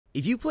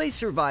If you play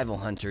Survival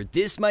Hunter,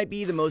 this might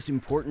be the most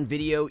important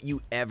video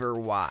you ever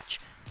watch.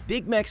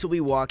 Big Mex will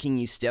be walking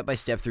you step by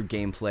step through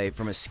gameplay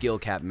from a skill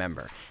cap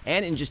member,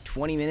 and in just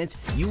 20 minutes,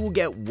 you will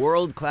get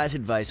world-class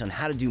advice on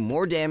how to do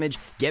more damage,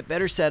 get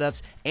better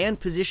setups, and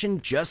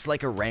position just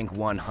like a rank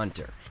 1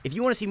 hunter. If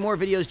you want to see more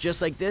videos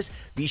just like this,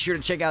 be sure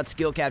to check out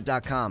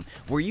skillcap.com,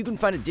 where you can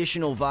find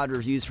additional VOD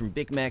reviews from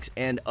Big Mex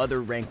and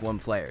other rank 1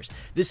 players.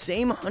 The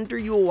same hunter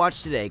you will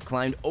watch today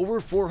climbed over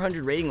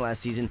 400 rating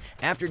last season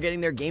after getting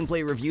their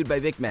gameplay reviewed by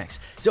Big Mex.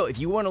 So if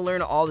you want to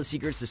learn all the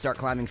secrets to start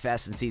climbing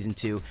fast in Season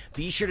 2,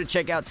 be sure to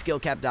check out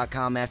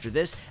skillcap.com after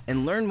this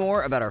and learn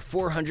more about our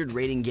 400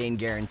 rating gain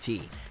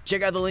guarantee.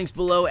 Check out the links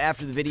below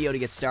after the video to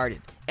get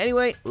started.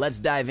 Anyway, let's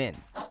dive in.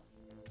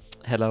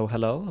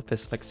 Hello,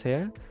 Mex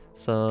here.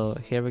 So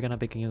here we're gonna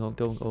be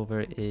going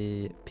over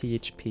a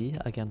PHP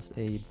against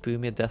a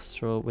Boomy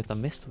Destro with a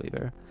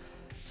Mistweaver.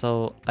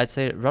 So I'd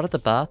say right at the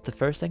bat, the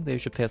first thing that you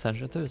should pay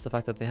attention to is the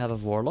fact that they have a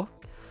Warlock.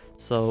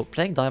 So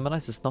playing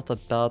Diamondize is not a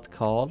bad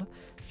call.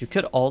 You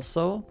could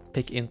also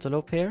pick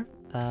Interlope here,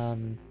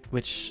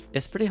 which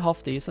is pretty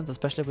half decent,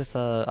 especially with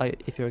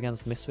if you're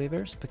against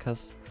Mistweavers,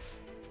 because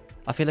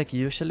I feel like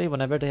usually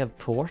whenever they have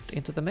port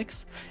into the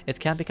mix, it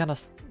can be kind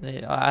of,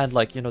 and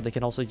like, you know, they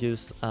can also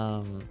use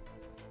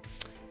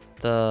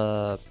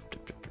the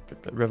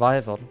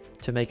revival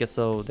to make it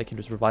so they can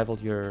just revival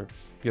your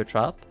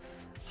trap.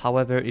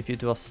 However, if you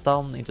do a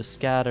stun into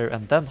scatter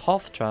and then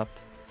half trap,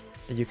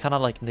 then you kind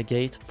of like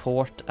negate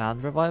port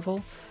and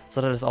revival. So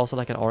that is also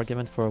like an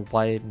argument for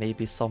why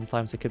maybe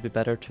sometimes it could be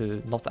better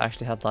to not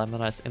actually have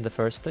Diamondize in the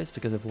first place,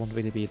 because it won't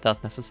really be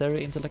that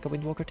necessary into like a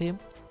Windwalker team.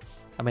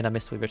 I mean a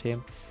Mistweaver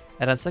team.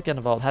 And then second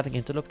of all, having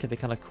Interlope can be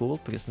kind of cool,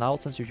 because now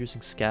since you're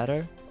using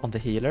scatter on the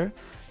healer,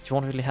 you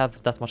won't really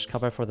have that much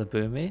cover for the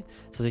Boomy,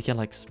 so you can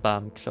like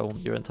spam clone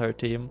your entire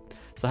team.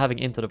 So having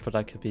Interlope for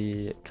that could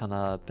be kind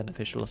of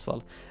beneficial as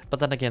well. But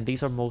then again,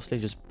 these are mostly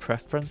just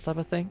preference type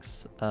of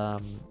things.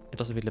 It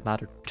doesn't really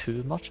matter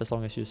too much as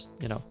long as you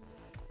know,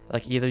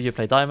 like either you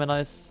play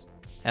Diamondize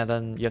and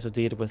then you have to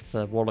deal with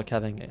the Warlock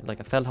having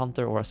like a Fell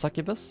Hunter or a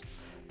Succubus,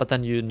 but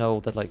then you know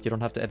that like you don't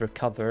have to ever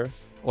cover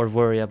or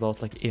worry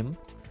about like Imp.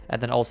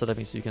 And then also that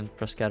means you can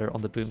press scatter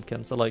on the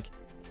Boomkin. So like,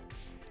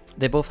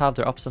 they both have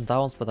their ups and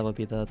downs, but that would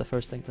be the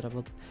first thing that I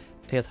would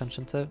pay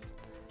attention to.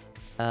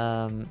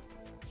 Yeah,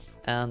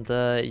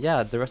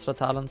 the rest of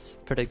the talents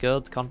pretty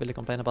good. Can't really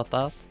complain about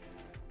that.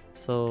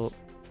 So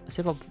let's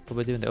see what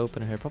we do in the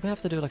opener here. Probably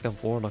have to do like a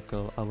Warlock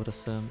go, I would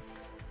assume.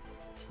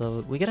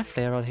 So we get a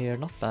flare out here,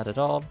 not bad at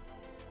all.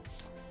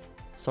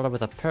 Started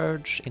with a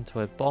purge into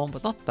a bomb,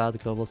 but not bad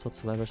globals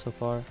whatsoever so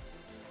far.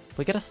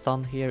 We get a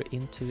stun here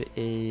into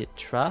a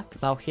trap.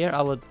 Now here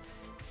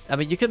I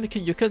mean, you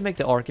could make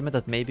the argument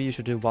that maybe you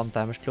should do 1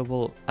 damage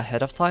global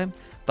ahead of time,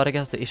 but I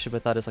guess the issue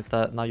with that is like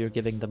that now you're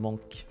giving the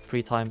monk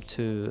free time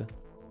to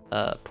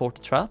port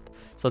the trap,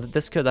 so that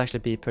this could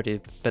actually be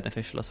pretty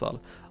beneficial as well.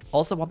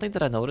 Also, one thing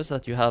that I noticed is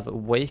that you have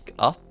Wake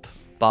Up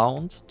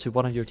bound to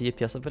one of your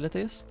DPS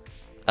abilities.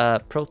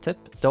 Pro tip,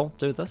 don't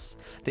do this.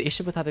 The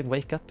issue with having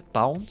Wake Up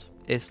bound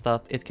is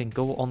that it can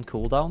go on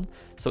cooldown.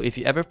 So if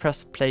you ever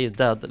press play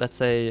dead, let's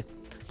say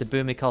the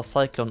Boomy casts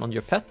Cyclone on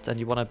your pet and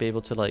you want to be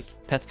able to like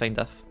pet feign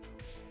death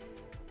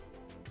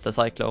the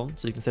Cyclone,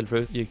 so you can still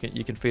root, you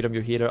can freedom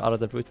your healer out of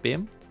the root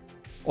beam,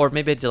 or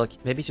maybe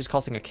it's just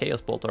casting a Chaos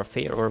Bolt or a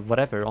Fear or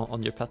whatever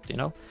on your pet, you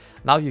know.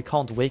 Now you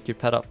can't wake your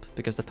pet up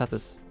because the pet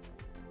is,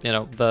 you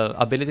know, the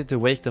ability to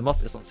wake them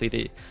up is on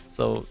CD.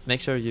 So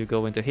make sure you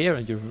go into here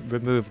and you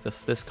remove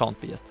this. This can't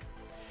be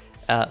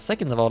it.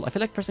 Second of all, I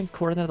feel like pressing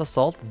Coordinated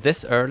Assault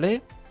this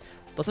early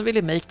doesn't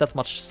really make that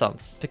much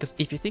sense, because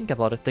if you think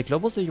about it, the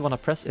globals that you want to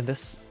press in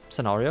this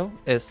scenario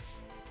is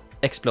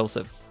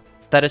Explosive.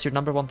 That is your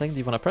number 1 thing that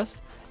you want to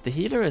press. The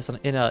healer is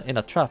in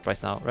a trap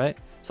right now, right?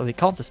 So he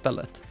can't dispel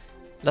it.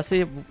 Let's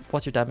see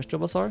what your damage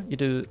globals are. You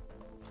do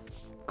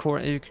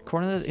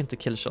coordinate into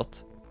kill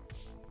shot,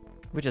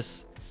 which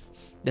is,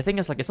 the thing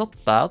is like, it's not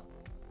bad,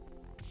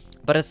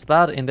 but it's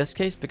bad in this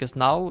case because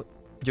now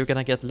you're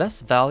gonna get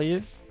less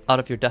value out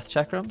of your death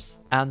chakrams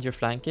and your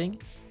flanking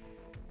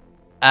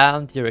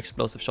and your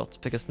explosive shot,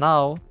 because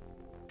now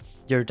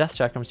your death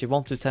chakrams, you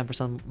won't do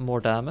 10% more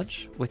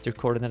damage with your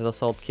coordinated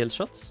assault kill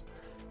shots.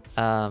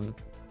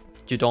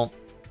 You don't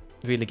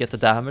really get the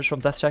damage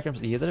from death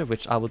chakrams either,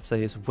 which I would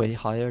say is way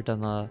higher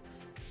than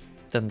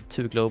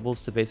 2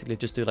 globals to basically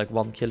just do like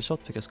 1 kill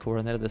shot, because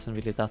coordinated isn't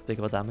really that big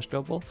of a damage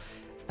global.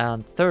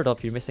 And third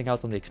off, you're missing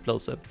out on the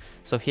explosive.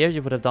 So here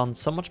you would have done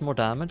so much more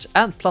damage,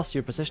 and plus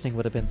your positioning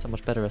would have been so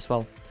much better as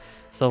well.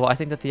 So I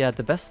think that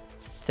the best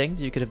thing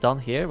that you could have done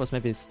here was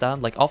maybe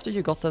stand, like after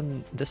you got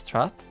in this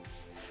trap,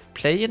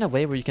 play in a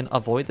way where you can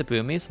avoid the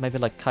Boomies, maybe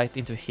like kite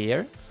into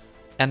here,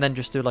 and then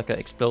just do like an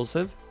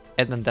explosive,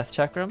 and then death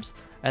chakrams,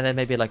 and then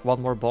maybe like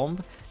 1 more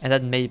bomb, and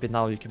then maybe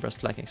now you can press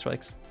flanking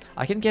strikes.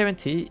 I can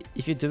guarantee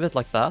if you do it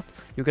like that,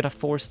 you're gonna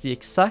force the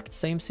exact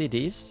same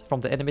CDs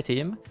from the enemy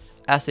team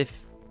as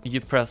if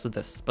you press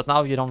this, but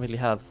now you don't really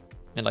have,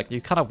 and like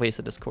you kind of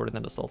wasted this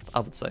coordinated assault, I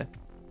would say.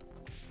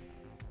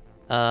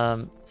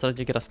 So that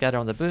you get a scatter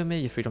on the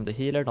Boomy, you freedom the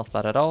healer, not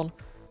bad at all.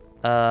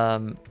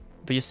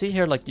 But you see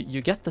here, like,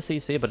 you get the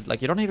CC, but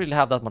like you don't really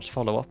have that much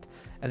follow-up.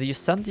 And then you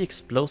send the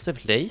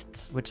explosive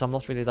late, which I'm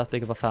not really that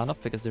big of a fan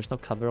of, because there's no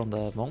cover on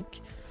the monk.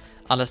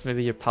 Unless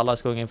maybe your pala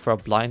is going in for a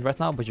blind right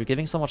now, but you're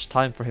giving so much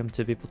time for him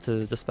to be able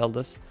to dispel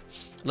this.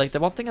 Like, the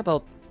one thing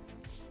about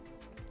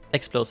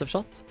explosive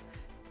shot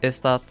is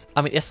that,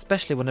 I mean,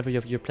 especially whenever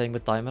you're playing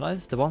with Diamond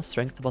Eyes, the one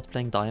strength about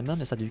playing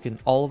Diamond is that you can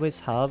always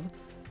have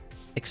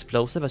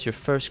explosive as your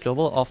first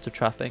global after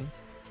trapping.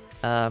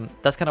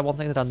 That's kind of one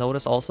thing that I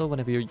noticed also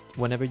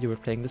whenever you were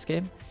playing this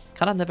game.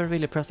 Kind of never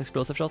really pressed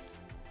explosive shot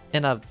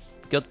in a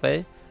good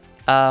way,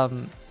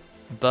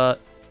 but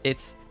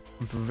it's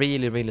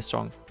really, really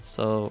strong.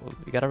 So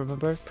you gotta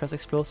remember, press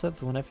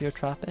explosive whenever you're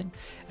trapping.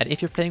 And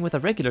if you're playing with a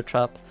regular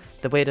trap,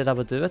 the way that I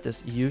would do it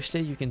is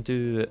usually you can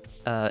do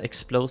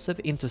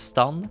explosive into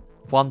stun,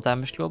 1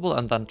 damage global,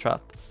 and then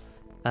trap.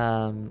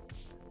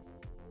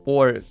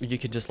 Or you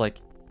can just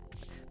like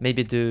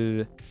maybe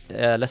do,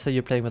 let's say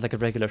you're playing with like a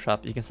regular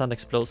trap, you can send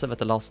explosive at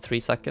the last 3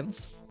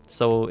 seconds.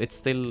 So it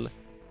still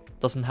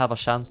doesn't have a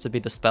chance to be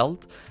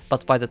dispelled,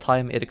 but by the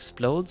time it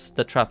explodes,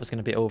 the trap is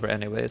going to be over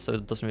anyway, so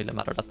it doesn't really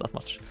matter that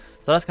much.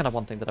 So that's kind of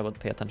one thing that I would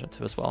pay attention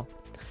to as well.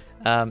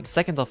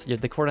 Second off,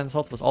 the coordinate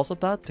assault was also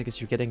bad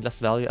because you're getting less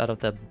value out of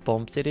the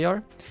bomb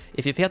CDR.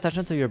 If you pay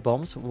attention to your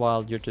bombs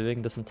while you're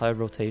doing this entire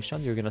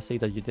rotation, you're going to see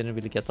that you didn't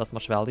really get that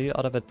much value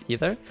out of it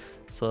either.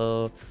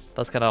 So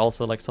that's kind of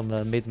also like some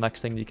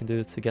mid-max thing you can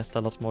do to get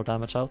a lot more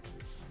damage out.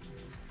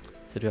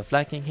 So do a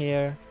flanking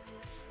here.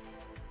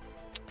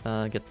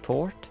 Get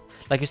port.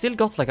 Like, you still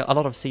got like a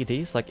lot of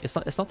CDs. Like, it's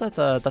not that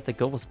that the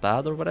go was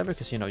bad or whatever,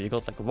 because, you know, you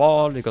got like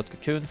wall, you got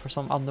cocoon for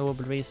some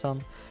unknowable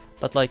reason,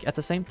 but like at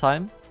the same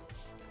time,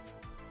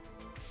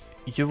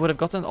 you would have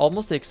gotten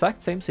almost the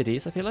exact same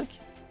CDs, I feel like,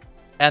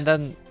 and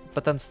then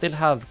still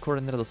have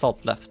coordinated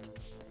assault left.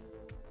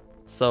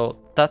 So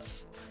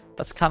that's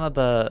kind of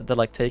the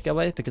like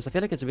takeaway, because I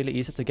feel like it's really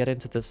easy to get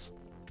into this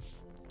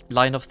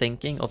line of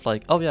thinking of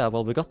like, oh yeah,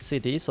 well, we got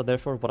CDs, so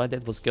therefore what I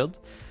did was good.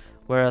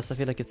 Whereas I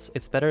feel like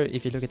it's better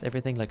if you look at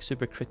everything like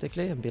super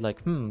critically and be like,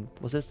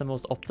 was this the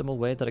most optimal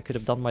way that I could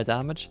have done my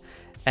damage?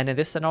 And in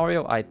this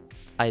scenario, I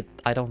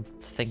don't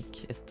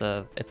think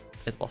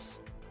it was.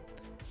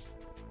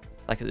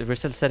 Like, we're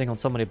still sitting on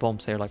so many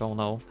bombs here, like, oh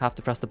no, have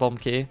to press the bomb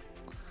key.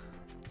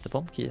 The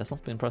bomb key has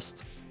not been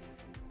pressed.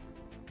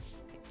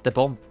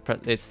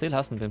 It still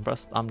hasn't been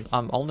pressed.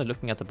 I'm only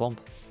looking at the bomb.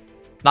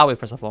 Now we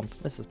press a bomb.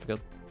 This is pretty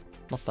good.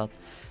 Not bad.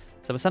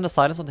 So we send a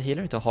silence on the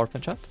healer into a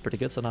harpoon trap. Pretty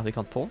good, so now we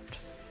can't port.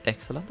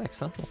 Excellent,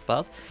 excellent, not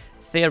bad.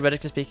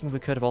 Theoretically speaking, we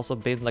could have also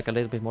been like a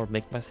little bit more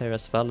mix here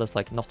as well, as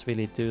like not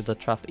really do the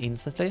trap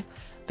instantly,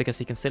 because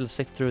he can still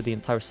sit through the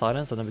entire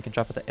silence and then we can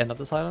trap at the end of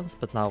the silence.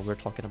 But now we're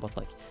talking about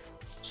like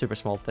super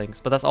small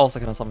things, but that's also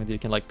kind of something that you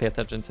can like pay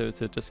attention to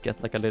just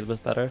get like a little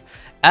bit better.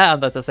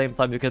 And at the same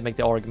time, you could make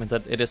the argument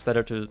that it is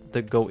better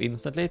to go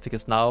instantly,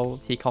 because now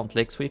he can't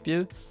leg sweep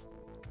you,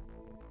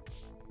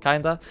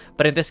 kinda.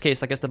 But in this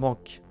case, I guess the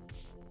monk,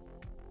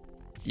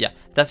 yeah,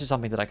 that's just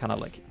something that I kind of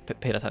like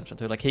paid attention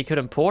to. Like, he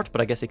couldn't port, but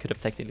I guess he could have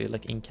technically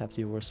like incapped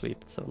you or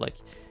sweeped. So like,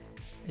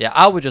 yeah,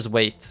 I would just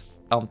wait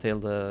until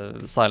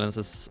the silence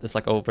is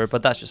like over,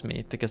 but that's just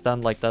me, because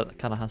then like that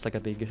kind of has like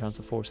a bigger chance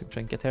of forcing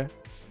trinket here.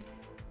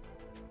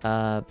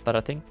 But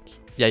I think,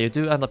 yeah, you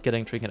do end up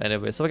getting trinket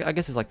anyway, so I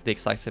guess it's like the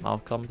exact same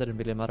outcome. It didn't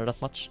really matter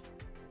that much.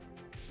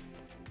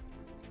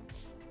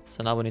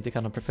 So now we need to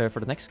kind of prepare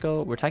for the next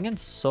go. We're taking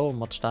so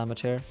much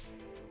damage here.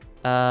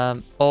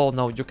 Oh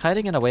no, you're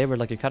kiting in a way where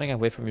like you're cutting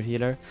away from your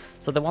healer.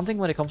 So the one thing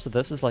when it comes to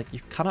this is like you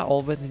kind of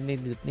always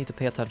need to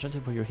pay attention to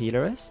where your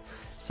healer is.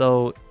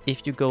 So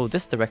if you go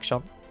this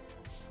direction,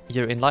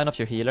 you're in line of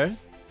your healer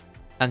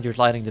and you're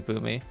lighting the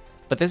boomy.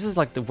 But this is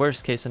like the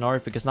worst case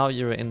scenario, because now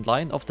you're in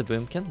line of the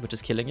boomkin, which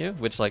is killing you,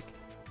 which is like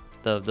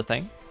the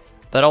thing.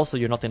 But also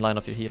you're not in line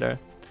of your healer.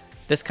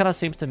 This kind of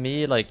seems to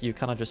me like you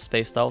kind of just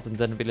spaced out and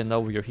didn't really know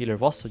where your healer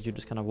was, so you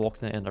just kind of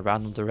walked in a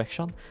random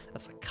direction.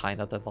 That's kind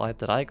of the vibe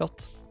that I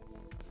got.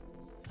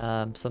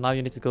 So now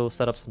you need to go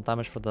set up some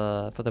damage for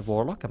the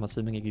warlock. I'm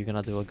assuming you're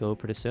gonna do a go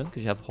pretty soon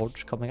because you have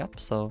Hodge coming up.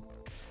 So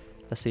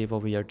let's see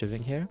what we are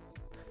doing here.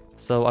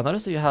 So I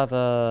noticed that you have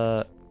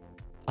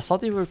I saw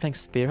that you were playing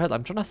Spearhead.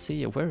 I'm trying to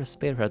see where is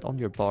Spearhead on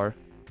your bar.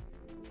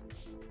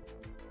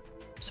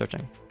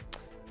 Searching.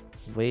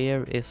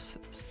 Where is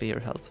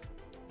Spearhead?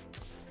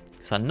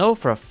 Because I know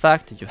for a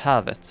fact that you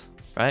have it,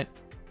 right?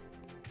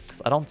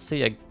 Because I don't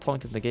see a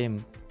point in the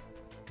game.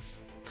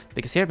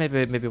 Because here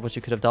maybe what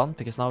you could have done,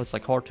 because now it's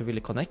like hard to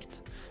really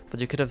connect, but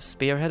you could have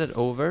spearheaded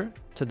over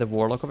to the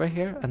warlock over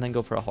here and then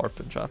go for a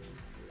harpoon trap.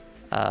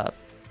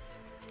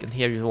 And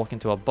here you walk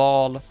into a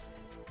ball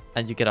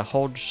and you get a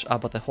Hodge,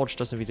 but the Hodge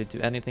doesn't really do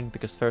anything,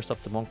 because first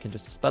off the monk can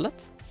just dispel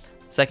it.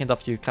 Second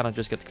off, you kind of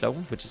just get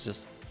cloned, which is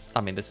just,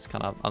 I mean, this is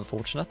kind of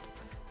unfortunate.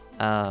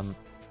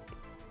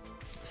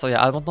 So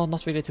yeah, I'm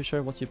not really too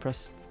sure what you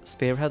pressed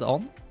spearhead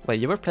on. Wait,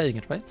 you were playing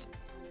it, right?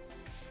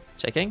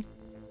 Checking.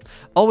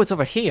 Oh, it's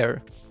over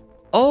here.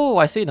 Oh,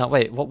 I see now.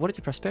 Wait, what did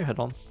you press spearhead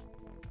on?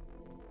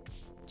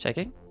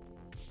 Checking.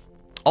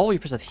 Oh, you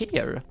pressed it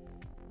here.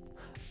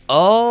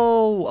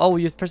 Oh,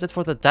 you press it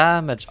for the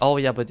damage. Oh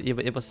yeah, but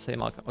it was the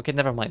same outcome. Okay,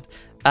 never mind.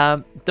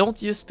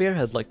 Don't use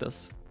spearhead like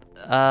this.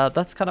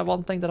 That's kind of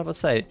one thing that I would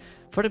say.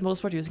 For the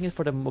most part, using it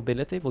for the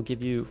mobility will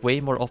give you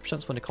way more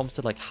options when it comes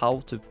to like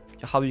how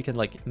you can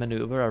like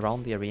maneuver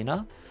around the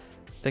arena.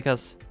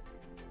 Because,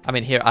 I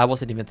mean, here I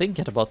wasn't even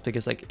thinking about,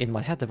 because like in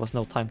my head there was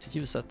no time to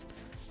use it.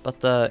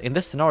 But in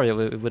this scenario,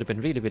 it would have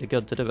been really, really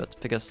good to do it,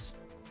 because,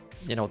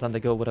 you know, then the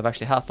goal would have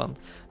actually happened.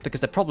 Because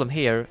the problem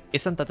here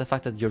isn't that the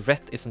fact that your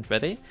ret isn't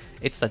ready,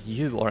 it's that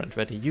you aren't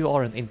ready. You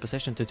aren't in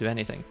position to do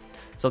anything.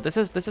 So this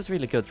is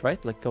really good,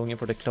 right? Like going in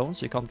for the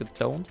clones, you can't get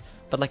cloned,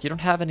 but like you don't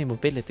have any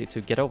mobility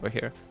to get over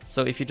here.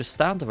 So if you just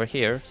stand over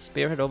here,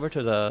 spearhead over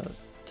to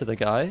the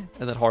guy,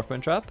 and then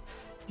harpoon trap,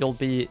 you'll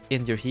be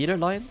in your healer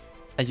line,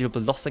 and you'll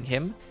be losing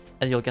him,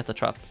 and you'll get the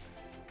trap.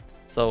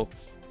 So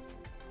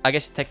I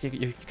guess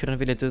technically you couldn't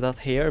really do that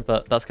here,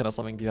 but that's kind of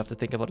something you have to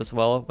think about as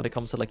well when it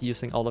comes to like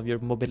using all of your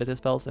mobility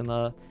spells in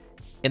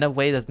a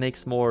way that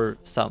makes more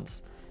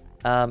sense.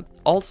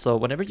 Also,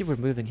 whenever you were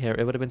moving here,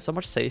 it would have been so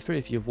much safer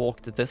if you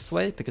walked this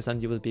way, because then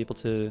you would be able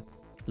to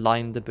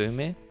line the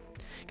boomy.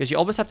 Because you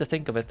always have to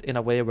think of it in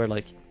a way where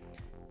like,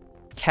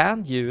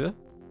 can you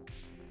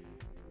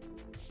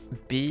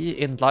be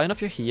in line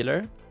of your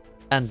healer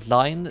and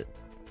line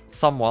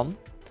someone,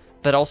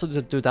 but also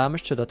to do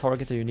damage to the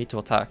target that you need to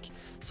attack?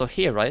 So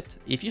here, right,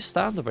 if you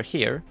stand over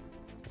here,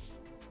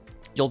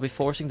 you'll be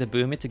forcing the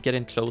boomy to get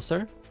in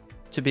closer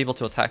to be able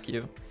to attack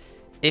you.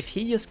 If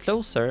he is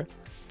closer,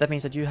 that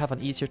means that you have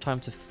an easier time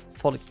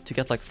to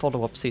get like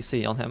follow-up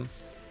CC on him.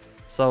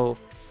 So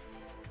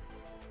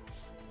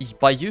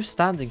by you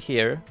standing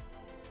here,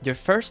 you're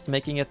first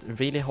making it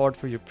really hard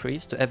for your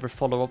priest to ever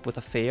follow up with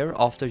a fear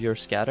after your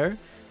scatter,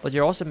 but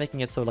you're also making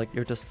it so like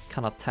you're just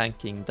kind of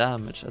tanking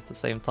damage at the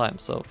same time.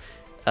 So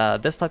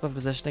this type of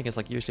positioning is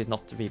like usually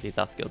not really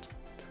that good.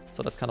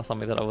 So that's kind of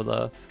something that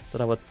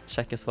I would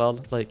check as well.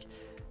 Like,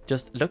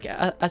 just look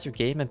at your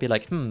game and be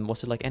like,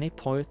 was there like any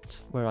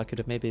point where I could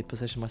have maybe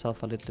positioned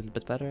myself a little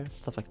bit better,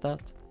 stuff like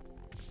that.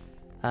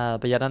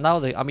 But yeah, then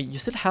now I mean, you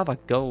still have a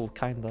go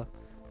kinda.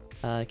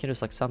 You can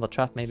just like send a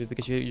trap maybe,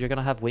 because you're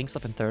gonna have wings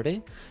up in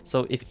 30.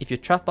 So if you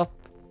trap up,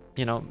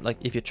 you know, like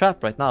if you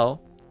trap right now,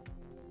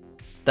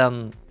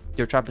 then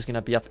your trap is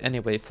gonna be up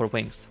anyway for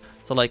wings.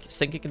 So like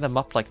syncing them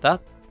up like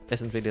that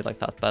isn't really like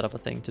that bad of a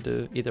thing to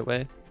do either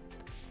way.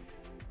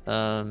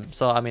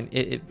 So I mean,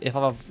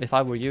 if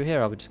I were you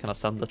here, I would just kind of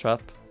send the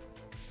trap.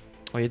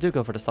 Oh, you do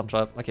go for the stun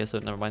trap. Okay, so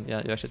never mind.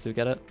 Yeah, you actually do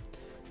get it.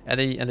 And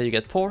then you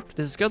get port.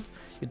 This is good.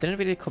 You didn't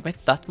really commit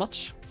that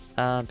much,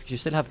 because you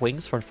still have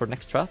wings for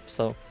next trap.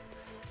 So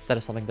that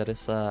is something that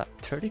is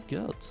pretty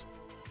good.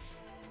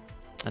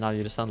 And now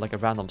you just sound like a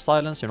random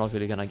silence. You're not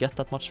really gonna get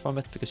that much from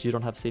it because you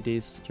don't have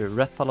CDs. Your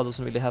red pala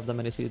doesn't really have that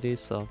many CDs.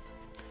 So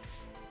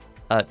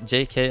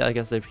JK, I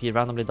guess he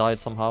randomly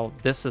died somehow.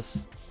 This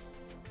is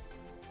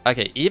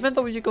okay. Even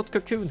though you got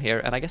cocoon here,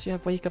 and I guess you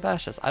have Wake of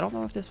Ashes. I don't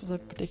know if this was a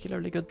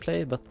particularly good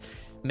play, but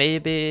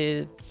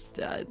maybe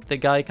the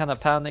guy kind of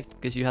panicked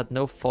because you had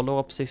no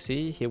follow-up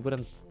CC. He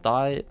wouldn't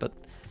die, but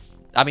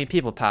I mean,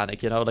 people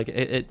panic, you know, like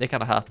it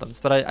kind of happens.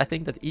 But I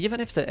think that even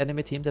if the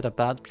enemy team did a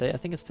bad play, I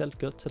think it's still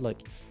good to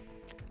like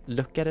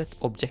look at it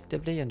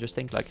objectively and just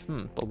think like,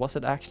 but was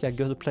it actually a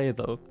good play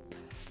though?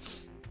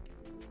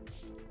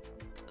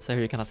 So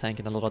here you're kind of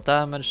tanking a lot of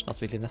damage, not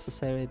really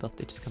necessary, but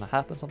it just kind of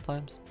happens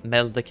sometimes.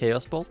 Meld the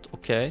Chaos Bolt,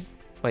 okay.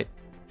 Wait,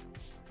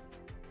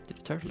 did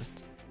you turtle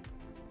it?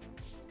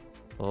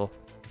 Oh.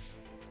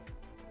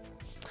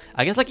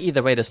 I guess like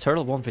either way, this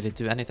turtle won't really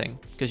do anything,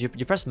 because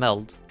you press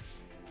meld.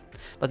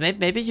 But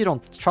maybe you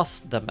don't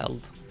trust the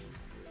meld.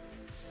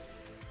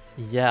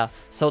 Yeah,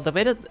 so the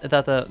way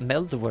that the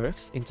meld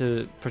works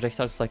into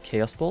projectiles like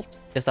Chaos Bolt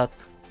is that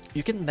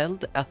you can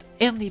meld at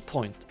any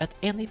point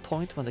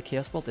when the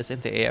Chaos Bolt is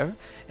in the air,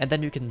 and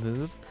then you can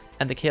move,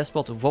 and the Chaos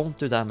Bolt won't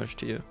do damage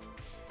to you.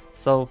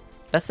 So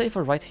let's say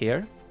for right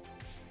here,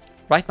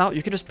 right now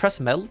you can just press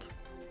meld.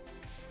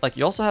 Like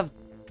you also have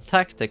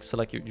tactics, so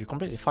like you're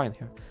completely fine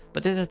here.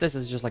 But this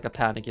is just like a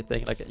panicky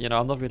thing. Like, you know,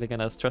 I'm not really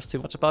gonna stress too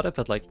much about it,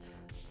 but like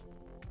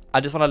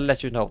I just want to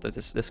let you know that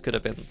this could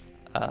have been,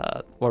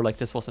 or like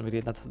this wasn't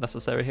really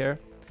necessary here.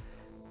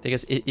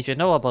 Because if you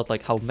know about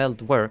like how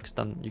meld works,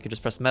 then you can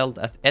just press meld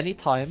at any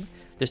time.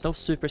 There's no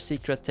super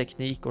secret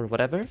technique or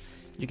whatever.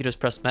 You can just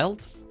press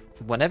meld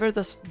whenever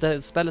the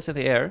spell is in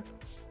the air,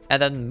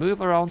 and then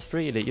move around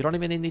freely. You don't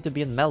even need to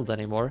be in meld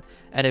anymore,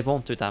 and it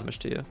won't do damage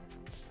to you.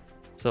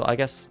 So I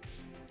guess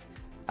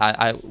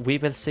we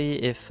will see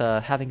if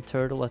having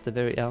turtle at the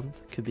very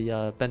end could be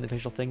a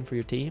beneficial thing for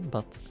your team,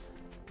 but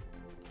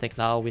I think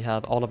now we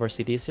have all of our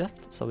CDs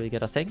left, so we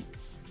get a thing.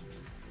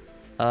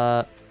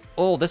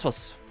 Oh, this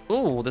was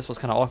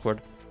kind of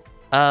awkward.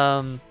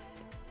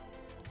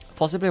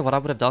 Possibly what I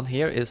would have done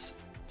here is,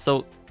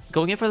 so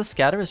going in for the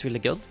scatter is really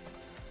good.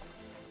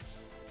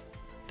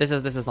 This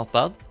is not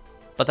bad,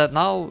 but that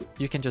now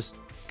you can just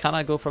kind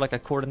of go for like a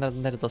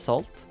coordinated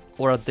assault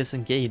or a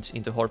disengage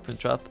into harpoon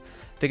trap,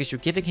 because you're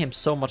giving him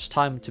so much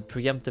time to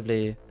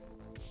preemptively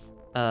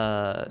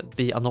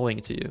be annoying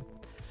to you.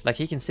 Like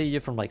he can see you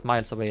from like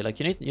miles away. Like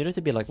you need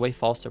to be like way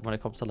faster when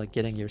it comes to like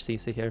getting your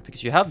CC here,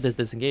 because you have this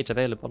disengage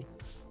available,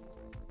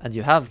 and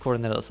you have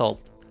coordinated assault.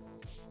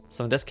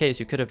 So in this case,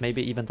 you could have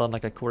maybe even done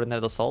like a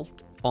coordinated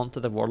assault onto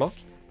the warlock,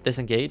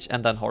 disengage,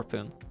 and then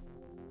harpoon.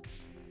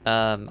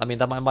 I mean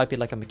that might be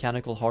like a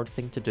mechanical hard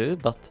thing to do,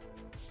 but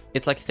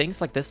it's like things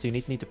like this you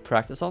need to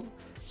practice on,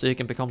 so you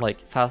can become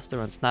like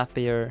faster and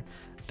snappier.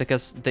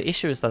 Because the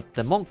issue is that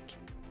the monk,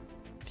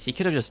 he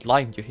could have just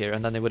lined you here,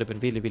 and then it would have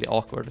been really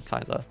awkward,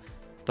 kinda.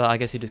 But I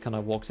guess he just kind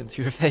of walks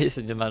into your face,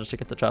 and you manage to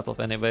get the trap off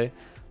anyway.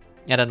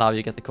 And then now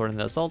you get the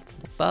coordinated assault,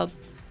 not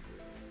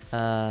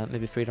bad.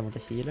 Maybe freedom of the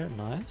healer,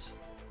 nice.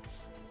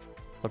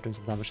 Start doing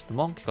some damage to the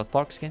monk. Got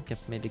bark skin, can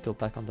maybe go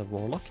back on the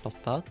warlock,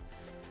 not bad.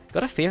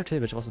 Got a fear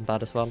too, which wasn't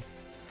bad as well.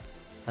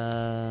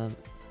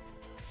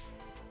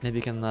 Maybe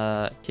you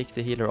can kick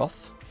the healer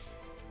off.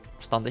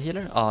 Or stun the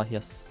healer. Ah, he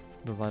has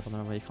revive on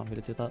armor, you can't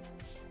really do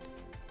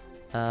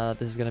that.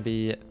 This is gonna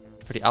be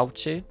pretty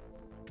ouchy.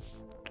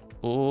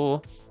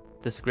 Oh,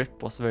 this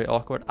grip was very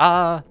awkward.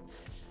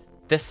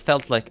 This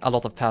felt like a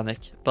lot of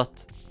panic,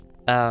 but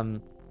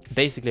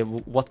basically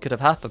what could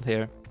have happened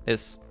here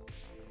is,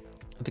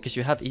 because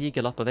you have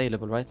eagle up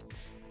available, right?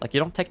 Like you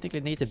don't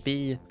technically need to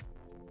be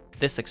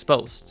this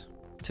exposed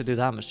to do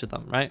damage to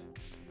them, right?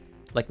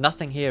 Like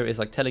nothing here is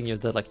like telling you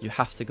that like you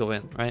have to go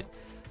in, right?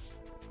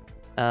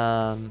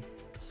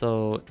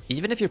 So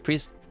even if your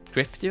priest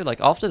gripped you,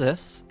 like after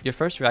this, your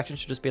first reaction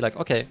should just be like,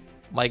 okay,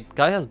 my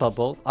guy has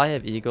bubble, I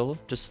have eagle,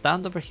 just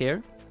stand over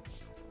here,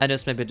 and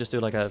just maybe just do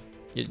like a,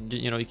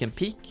 you know, you can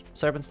peek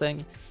serpent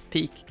sting,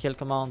 peek kill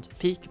command,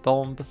 peek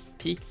bomb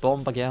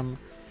again,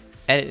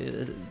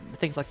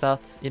 things like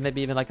that.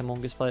 Maybe even like a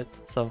mongoose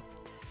bite. So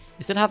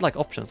you still have like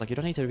options. Like you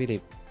don't need to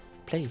really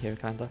play here,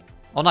 kinda.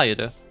 Oh, now you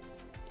do.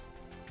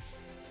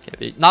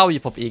 Okay, now you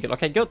pop eagle.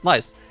 Okay, good,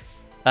 nice,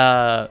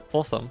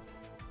 awesome.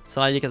 So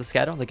now you get a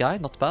scatter on the guy,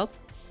 not bad.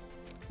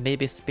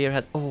 Maybe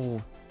spearhead.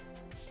 Oh,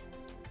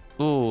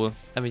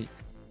 I mean,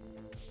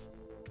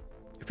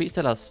 your priest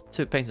still has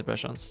 2 pain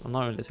suppressions. I'm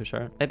not really too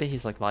sure. Maybe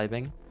he's like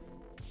vibing.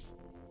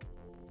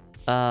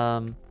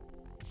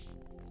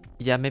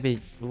 Yeah,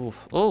 maybe.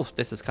 Oh,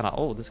 this is kind of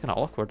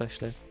awkward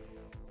actually.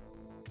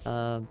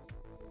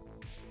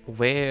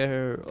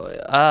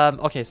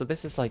 Okay, so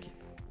this is like,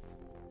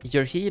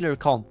 your healer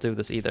can't do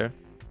this either.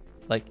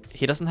 Like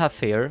he doesn't have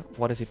fear.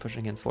 What is he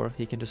pushing in for?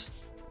 He can just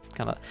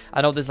kind of,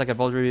 I know this is like a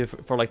VOD review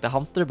for like the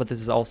hunter, but this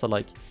is also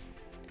like,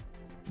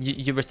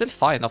 you were still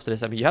fine after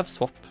this. I mean, you have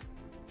swap,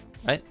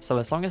 right? So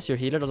as long as your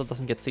healer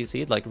doesn't get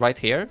CC'd like right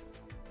here,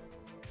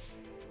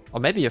 or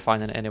maybe you're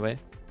fine anyway.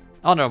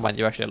 Oh, never mind,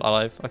 you're actually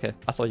alive. Okay,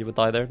 I thought you would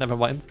die there. Never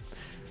mind.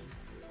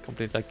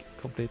 Completely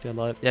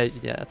alive. Yeah,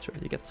 true.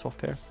 You get the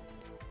swap here,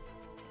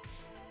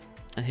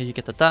 and here you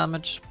get the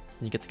damage.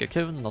 And you get the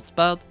cocoon, not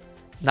bad.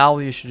 Now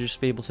you should just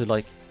be able to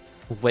like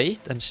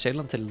wait and chill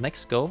until the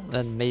next go,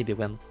 and maybe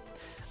win.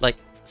 Like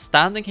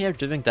standing here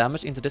doing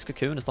damage into this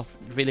cocoon is not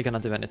really gonna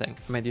do anything.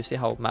 I mean, do you see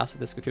how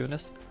massive this cocoon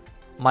is?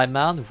 My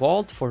man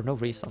walled for no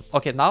reason.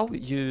 Okay, now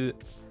you,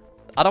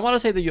 I don't want to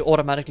say that you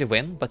automatically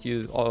win, but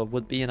you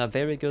would be in a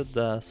very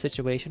good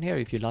situation here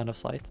if you line of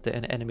sight the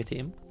enemy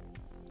team.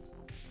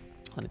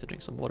 I need to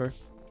drink some water.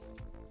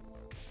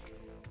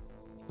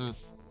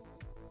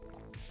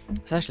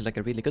 It's actually like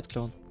a really good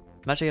clone.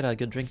 Imagine you get a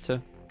good drink too.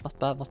 Not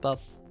bad, not bad.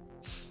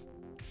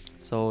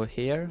 So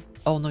here,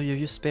 oh no, you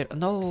use spear.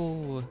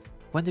 No,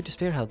 when did you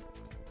spearhead?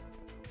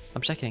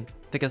 I'm checking,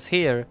 because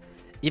here,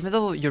 even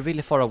though you're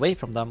really far away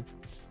from them,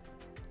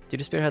 did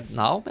you spearhead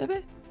now?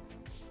 Maybe.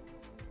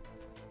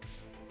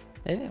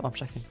 Oh, I'm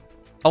checking.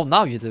 Oh,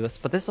 now you do it,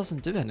 but this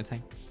doesn't do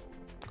anything.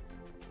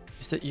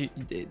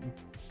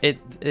 It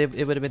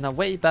would have been a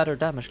way better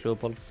damage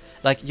global.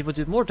 Like you would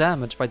do more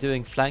damage by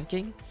doing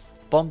flanking,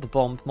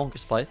 bomb,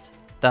 mongoose bite,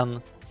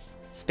 than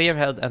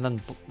spearhead and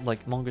then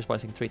like mongoose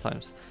biting 3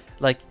 times.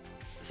 Like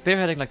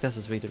spearheading like this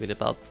is really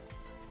bad.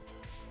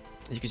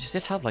 Because you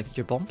still have like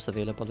your bombs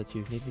available that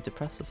you need to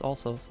press this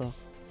also. So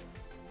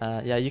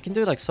yeah, you can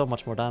do like so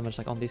much more damage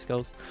like on these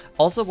goes.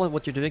 Also,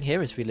 what you're doing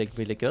here is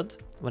really good.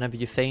 Whenever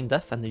you feign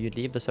death and then you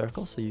leave the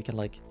circle, so you can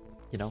like,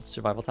 you know,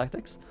 survival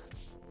tactics.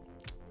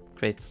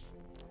 Great.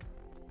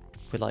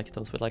 We like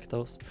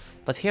those.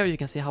 But here you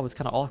can see how it's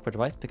kind of awkward,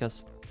 right?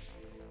 Because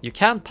you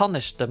can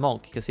punish the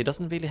monk because he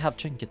doesn't really have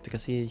trinket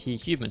because he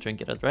human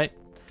trinketed, right?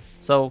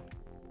 So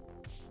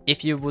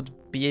if you would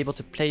be able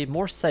to play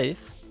more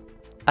safe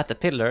at the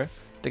pillar,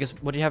 because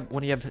when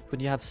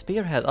you have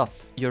spearhead up,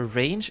 your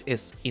range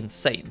is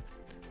insane.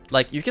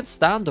 Like you can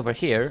stand over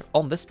here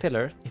on this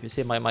pillar, if you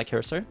see my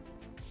cursor,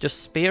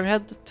 just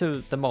spearhead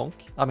to the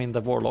monk, I mean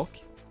the warlock,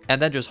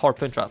 and then just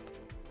harpoon trap.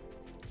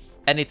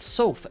 And it's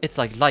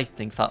like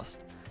lightning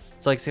fast.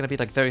 So it's gonna be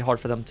like very hard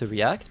for them to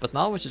react, but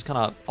now it's just kind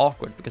of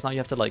awkward because now you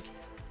have to like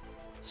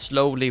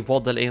slowly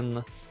waddle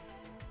in,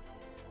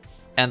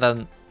 and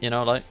then, you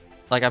know, like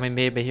I mean,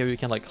 maybe here you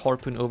can like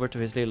harpoon over to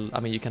his little,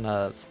 I mean you can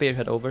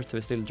spearhead over to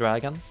his little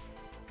dragon,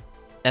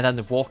 and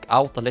then walk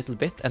out a little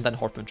bit and then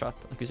harpoon trap.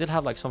 Like you still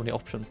have like so many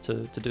options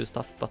to do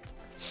stuff, but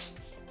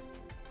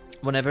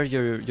whenever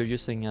you're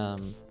using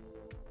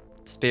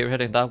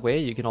spearheading that way,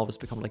 you can always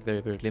become like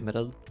very, very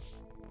limited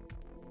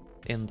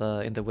in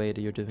the way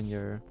that you're doing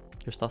your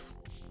stuff.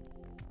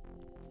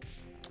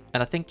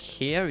 And I think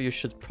here you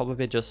should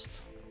probably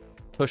just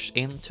push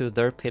into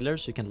their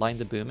pillars so you can line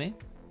the boomy.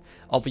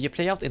 Oh, but you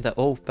play out in the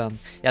open.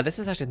 Yeah, this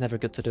is actually never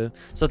good to do.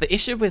 So the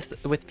issue with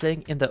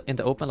playing in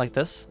the open like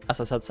this,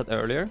 as I said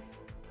earlier,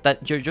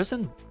 that you're just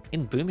in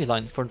boomy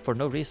line for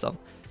no reason.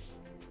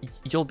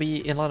 You'll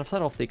be in line of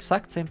sight of the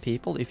exact same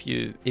people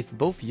if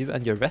both you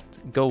and your ret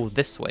go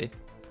this way,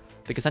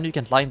 because then you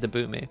can line the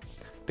boomy.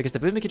 Because the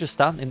boomy can just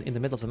stand in the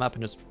middle of the map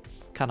and just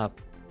kind of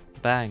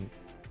bang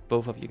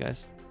both of you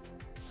guys.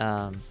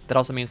 That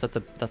also means that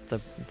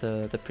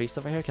the priest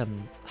over here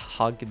can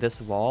hug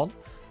this wall,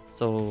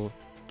 so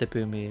the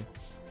boomy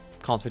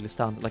can't really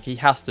stand. Like, he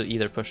has to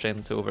either push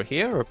into over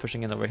here or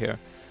pushing in over here.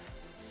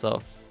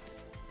 So,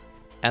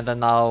 and then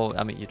now,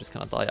 I mean, you just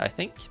kind of die, I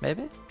think,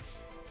 maybe?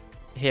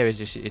 Here it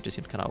just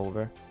seemed kind of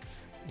over.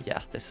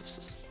 Yeah, this was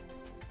just...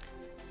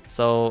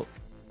 So,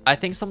 I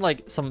think some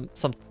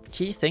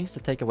key things to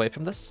take away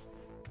from this.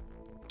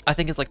 I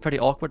think it's like pretty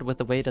awkward with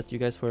the way that you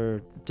guys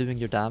were doing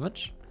your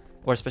damage.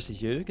 Or especially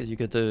you, because you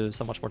could do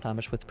so much more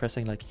damage with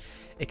pressing like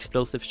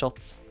explosive shot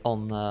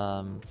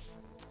on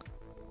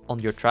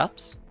your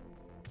traps.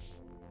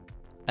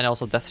 And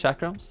also death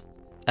chakrams.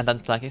 And then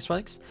flanking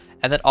strikes.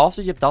 And then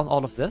after you've done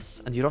all of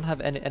this, and you don't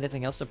have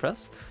anything else to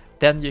press,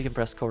 then you can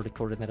press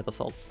coordinated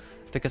assault.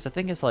 Because the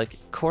thing is, like,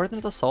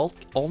 coordinated assault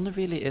only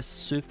really is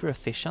super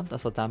efficient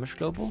as a damage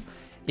global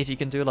if you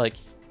can do like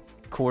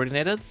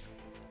coordinated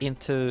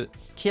into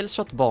kill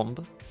shot bomb,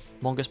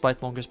 mongoose bite,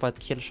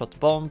 kill shot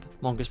bomb,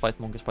 mongoose bite,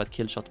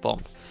 kill shot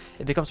bomb.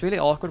 It becomes really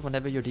awkward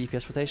whenever your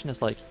DPS rotation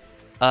is like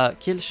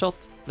kill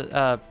shot,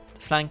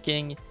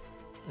 flanking,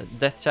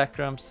 death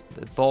chakrams,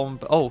 bomb,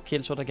 oh,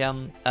 kill shot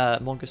again,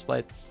 mongoose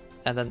bite,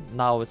 and then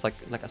now it's like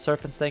a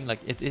serpent thing. Like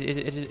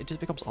it just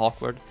becomes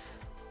awkward.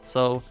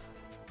 So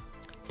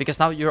because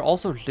now you're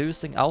also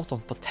losing out on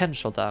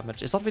potential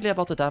damage. It's not really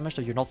about the damage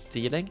that you're not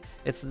dealing,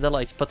 it's the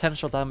like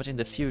potential damage in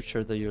the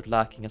future that you're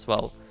lacking as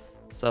well.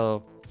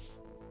 So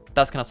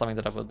that's kind of something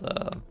that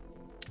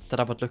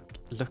I would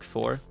look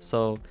for.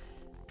 So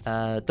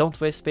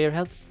don't waste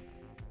spearhead.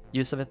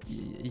 Use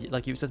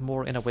it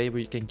more in a way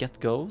where you can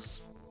get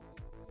goes.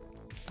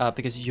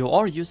 Because you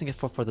are using it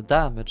for the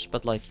damage,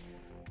 but like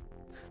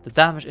the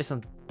damage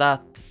isn't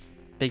that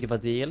big of a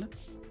deal.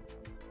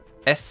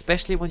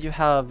 Especially when you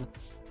have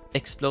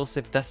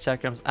explosive death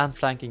chakrams and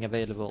flanking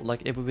available.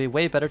 Like, it would be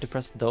way better to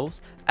press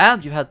those,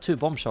 and you had 2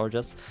 bomb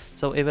charges,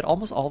 so it would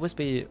almost always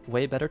be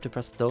way better to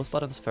press those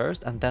buttons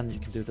first, and then you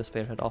can do the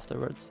spearhead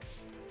afterwards.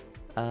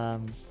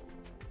 And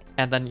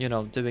then, you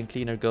know, doing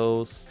cleaner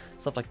goes,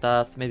 stuff like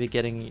that, maybe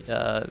getting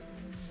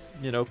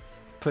you know,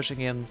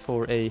 pushing in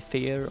for a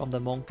fear on the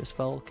monk as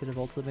well could have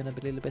also been a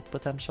little bit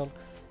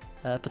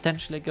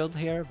potentially good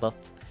here.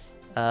 But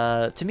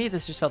to me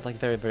this just felt like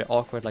very, very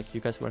awkward. Like,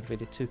 you guys weren't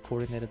really too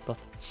coordinated, but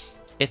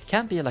it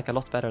can be like a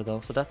lot better though.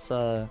 So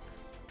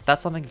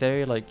that's something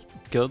very like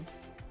good,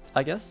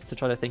 I guess, to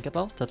try to think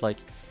about. That like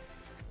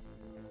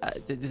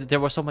there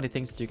were so many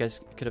things that you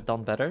guys could have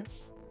done better,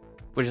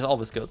 which is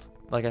always good.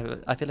 Like,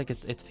 I feel like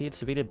it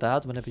feels really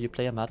bad whenever you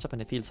play a matchup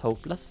and it feels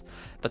hopeless.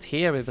 But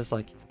here it was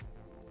like,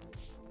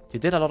 you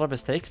did a lot of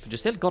mistakes, but you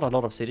still got a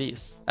lot of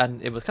CDs,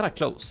 and it was kind of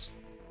close,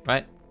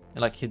 right?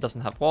 Like, he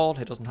doesn't have wall,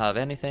 he doesn't have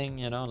anything,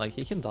 you know, like,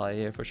 he can die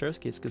here for sure,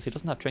 because he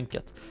doesn't have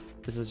trinket.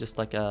 This is just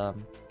like the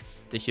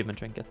human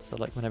trinket. So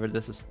like, whenever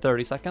this is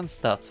 30 seconds,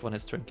 that's when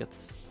his trinket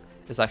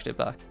is actually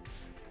back.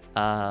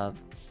 But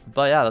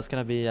yeah, that's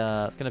gonna be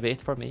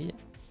it for me.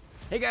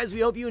 Hey guys, we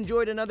hope you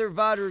enjoyed another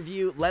VOD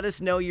review. Let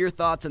us know your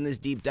thoughts on this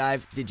deep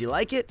dive. Did you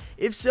like it?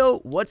 If so,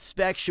 what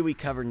specs should we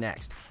cover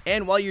next?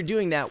 And while you're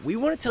doing that, we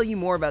want to tell you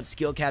more about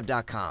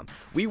skillcap.com.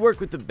 We work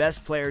with the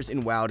best players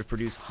in WoW to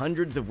produce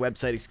hundreds of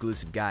website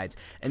exclusive guides.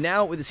 And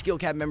now with the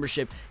skillcap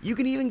membership, you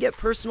can even get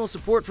personal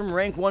support from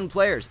rank 1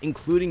 players,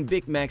 including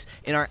Big Mex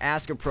in our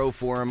Ask a Pro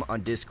forum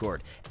on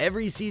Discord.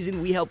 Every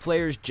season, we help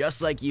players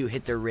just like you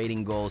hit their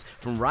rating goals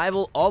from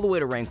rival all the way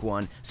to rank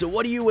 1. So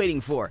what are you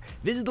waiting for?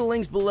 Visit the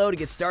links below to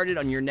get started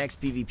on your next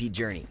PvP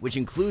journey, which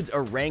includes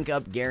a rank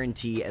up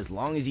guarantee as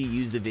long as you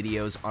use the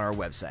videos on our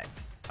website.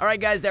 Alright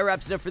guys, that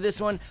wraps it up for this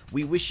one.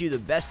 We wish you the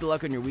best of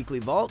luck on your weekly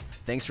vault.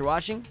 Thanks for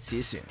watching. See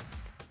you soon.